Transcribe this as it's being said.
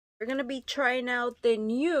We're going to be trying out the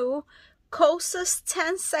new Kosas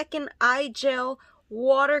 10-second eye gel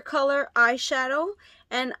watercolor eyeshadow.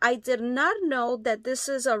 And I did not know that this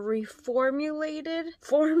is a reformulated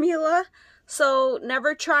formula. So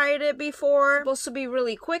never tried it before. It's supposed to be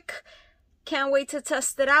really quick. Can't wait to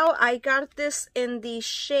test it out. I got this in the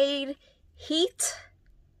shade Heat,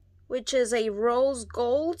 which is a rose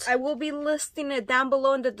gold. I will be listing it down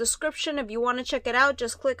below in the description. If you want to check it out,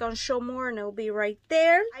 just click on show more and it'll be right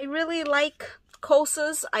there. I really like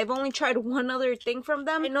Kosas. I've only tried one other thing from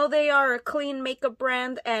them. I know they are a clean makeup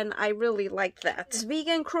brand and I really like that. It's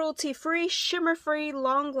vegan, cruelty-free, shimmer-free,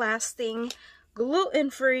 long-lasting,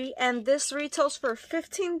 gluten-free, and this retails for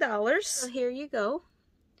 $15. So here you go.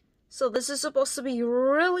 So this is supposed to be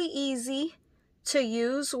really easy to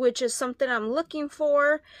use, which is something I'm looking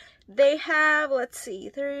for. They have, let's see,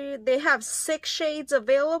 they have 6 shades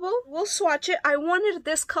available. We'll swatch it. I wanted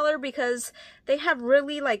this color because they have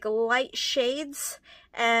really like light shades,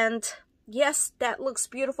 and yes, that looks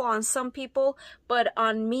beautiful on some people, but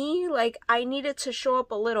on me, like, I need it to show up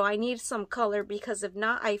a little. I need some color because if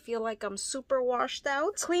not, I feel like I'm super washed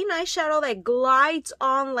out. Clean eyeshadow that glides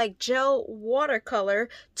on like gel watercolor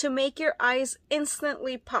to make your eyes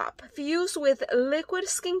instantly pop. Fuse with liquid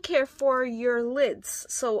skincare for your lids.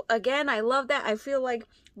 So again, I love that. I feel like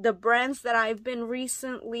the brands that I've been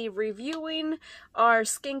recently reviewing are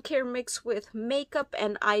skincare mixed with makeup,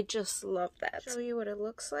 and I just love that. Show you what it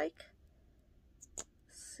looks like.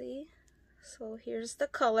 See, so here's the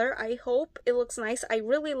color. I hope it looks nice. I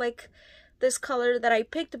really like this color that I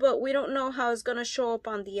picked, but we don't know how it's gonna show up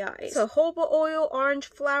on the eyes. So jojoba oil, orange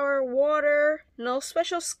flower, water, no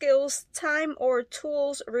special skills, time, or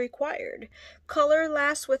tools required. Color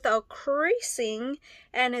lasts without creasing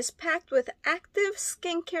and is packed with active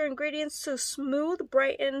skincare ingredients to smooth,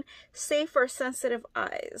 brighten, safe for sensitive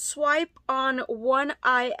eyes. Swipe on one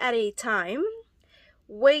eye at a time.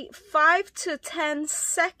 Wait 5 to 10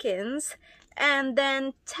 seconds and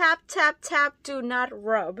then tap, tap, tap, do not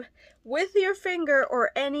rub with your finger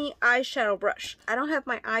or any eyeshadow brush. I don't have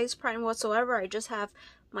my eyes primed whatsoever. I just have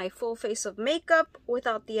my full face of makeup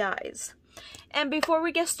without the eyes. And before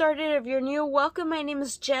we get started, if you're new, welcome. My name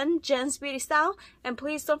is Jen, Jenz BeautyStyle, and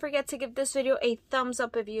please don't forget to give this video a thumbs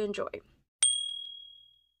up if you enjoy.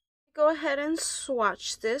 Go ahead and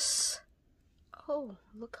swatch this. Oh,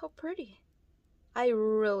 look how pretty. I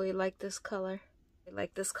really like this color. I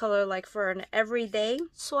like this color like for an everyday.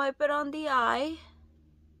 Swipe it on the eye.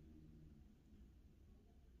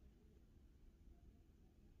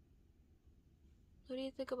 What do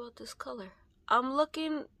you think about this color? I'm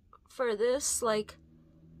looking for this like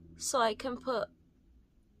so I can put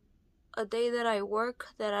a day that I work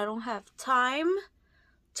that I don't have time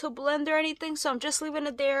to blend or anything. So I'm just leaving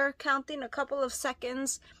it there, counting a couple of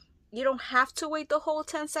seconds. You don't have to wait the whole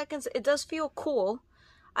 10 seconds. It does feel cool.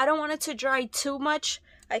 I don't want it to dry too much.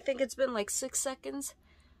 I think it's been like 6 seconds.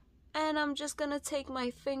 And I'm just gonna take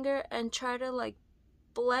my finger and try to like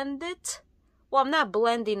blend it. Well, I'm not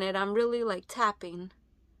blending it. I'm really like tapping.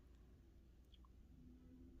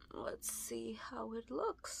 Let's see how it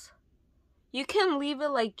looks. You can leave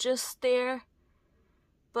it like just there,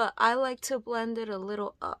 but I like to blend it a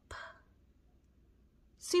little up.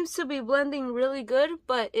 Seems to be blending really good,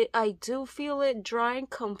 but I do feel it drying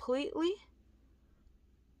completely.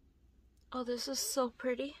 Oh, this is so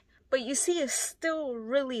pretty. But you see, it's still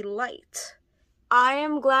really light. I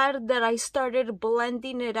am glad that I started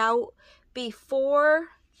blending it out before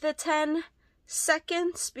the 10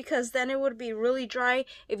 seconds, because then it would be really dry.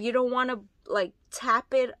 If you don't want to like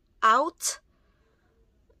tap it out,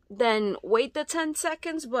 then wait the 10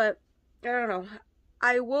 seconds, but I don't know.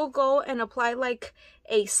 I will go and apply like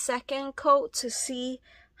a second coat to see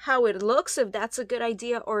how it looks, if that's a good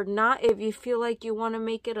idea or not, if you feel like you want to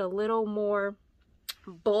make it a little more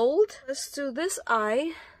bold. Let's do this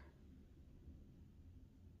eye.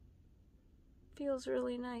 Feels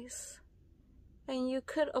really nice. And you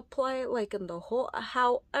could apply it like in the whole,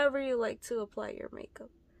 however you like to apply your makeup.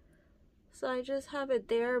 So I just have it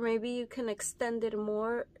there. Maybe you can extend it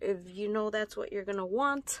more if you know that's what you're gonna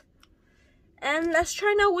want. And let's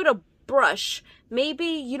try now with a brush. Maybe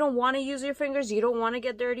you don't want to use your fingers, you don't want to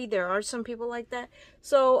get dirty. There are some people like that.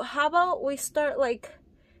 So how about we start like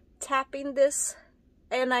tapping this?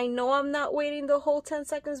 And I know I'm not waiting the whole 10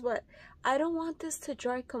 seconds, but I don't want this to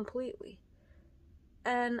dry completely.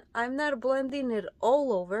 And I'm not blending it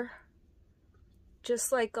all over,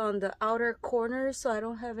 just like on the outer corners, so I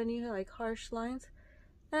don't have any like harsh lines.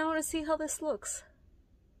 And I want to see how this looks.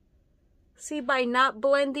 See, by not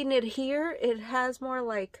blending it here, it has more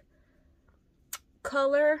like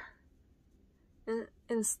color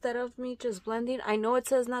instead of me just blending. I know it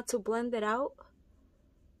says not to blend it out,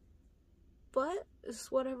 but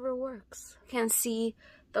it's whatever works. You can see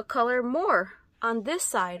the color more on this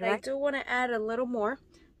side, right? I do want to add a little more.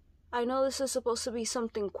 I know this is supposed to be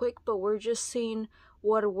something quick, but we're just seeing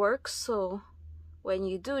what works. So when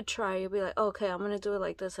you do try, you'll be like, okay, I'm going to do it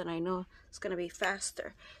like this, and I know it's going to be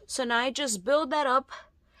faster. So now I just build that up.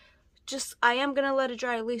 I am going to let it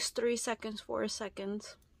dry at least 3 seconds, 4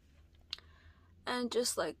 seconds. And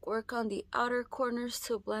just like work on the outer corners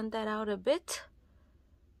to blend that out a bit.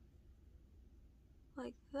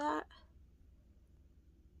 Like that.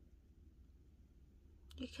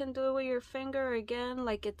 You can do it with your finger again,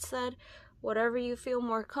 like it said, whatever you feel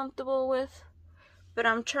more comfortable with. But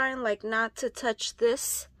I'm trying like not to touch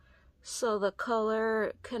this so the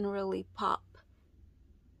color can really pop.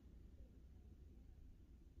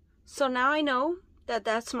 So now I know that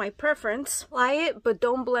that's my preference. Apply it, but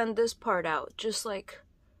don't blend this part out, just like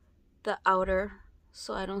the outer,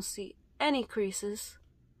 so I don't see any creases.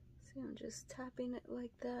 See, I'm just tapping it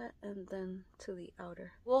like that and then to the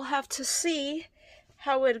outer. We'll have to see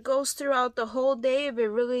how it goes throughout the whole day, if it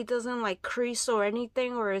really doesn't like crease or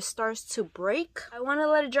anything, or it starts to break. I want to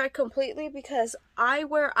let it dry completely because I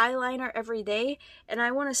wear eyeliner every day, and I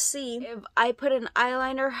want to see if I put an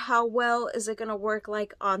eyeliner, how well is it gonna work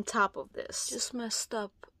like on top of this. Just messed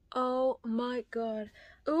up. Oh my god.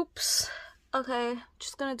 Oops. Okay,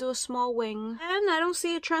 just gonna do a small wing. And I don't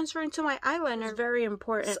see it transferring to my eyeliner. It's very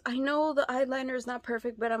important. I know the eyeliner is not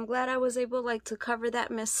perfect, but I'm glad I was able like to cover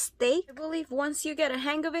that mistake. I believe once you get a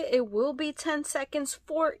hang of it, it will be 10 seconds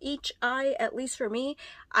for each eye, at least for me.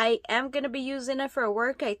 I am gonna be using it for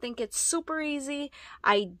work. I think it's super easy.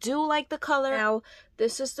 I do like the color. Now,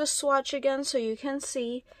 this is the swatch again, so you can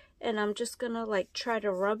see. And I'm just gonna like try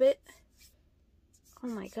to rub it. Oh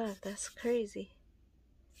my god, that's crazy.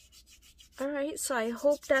 Alright, so I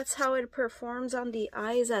hope that's how it performs on the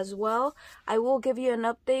eyes as well. I will give you an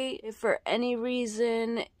update if for any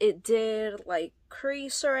reason it did like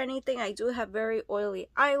crease or anything. I do have very oily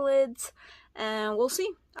eyelids, and we'll see.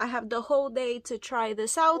 I have the whole day to try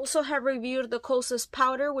this out. Also have reviewed the Kosas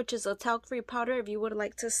powder, which is a talc-free powder, if you would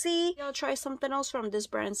like to see. I'll try something else from this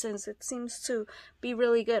brand since it seems to be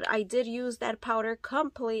really good. I did use that powder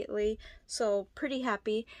completely, so pretty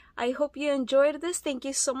happy. I hope you enjoyed this. Thank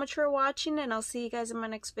you so much for watching, and I'll see you guys in my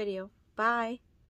next video. Bye!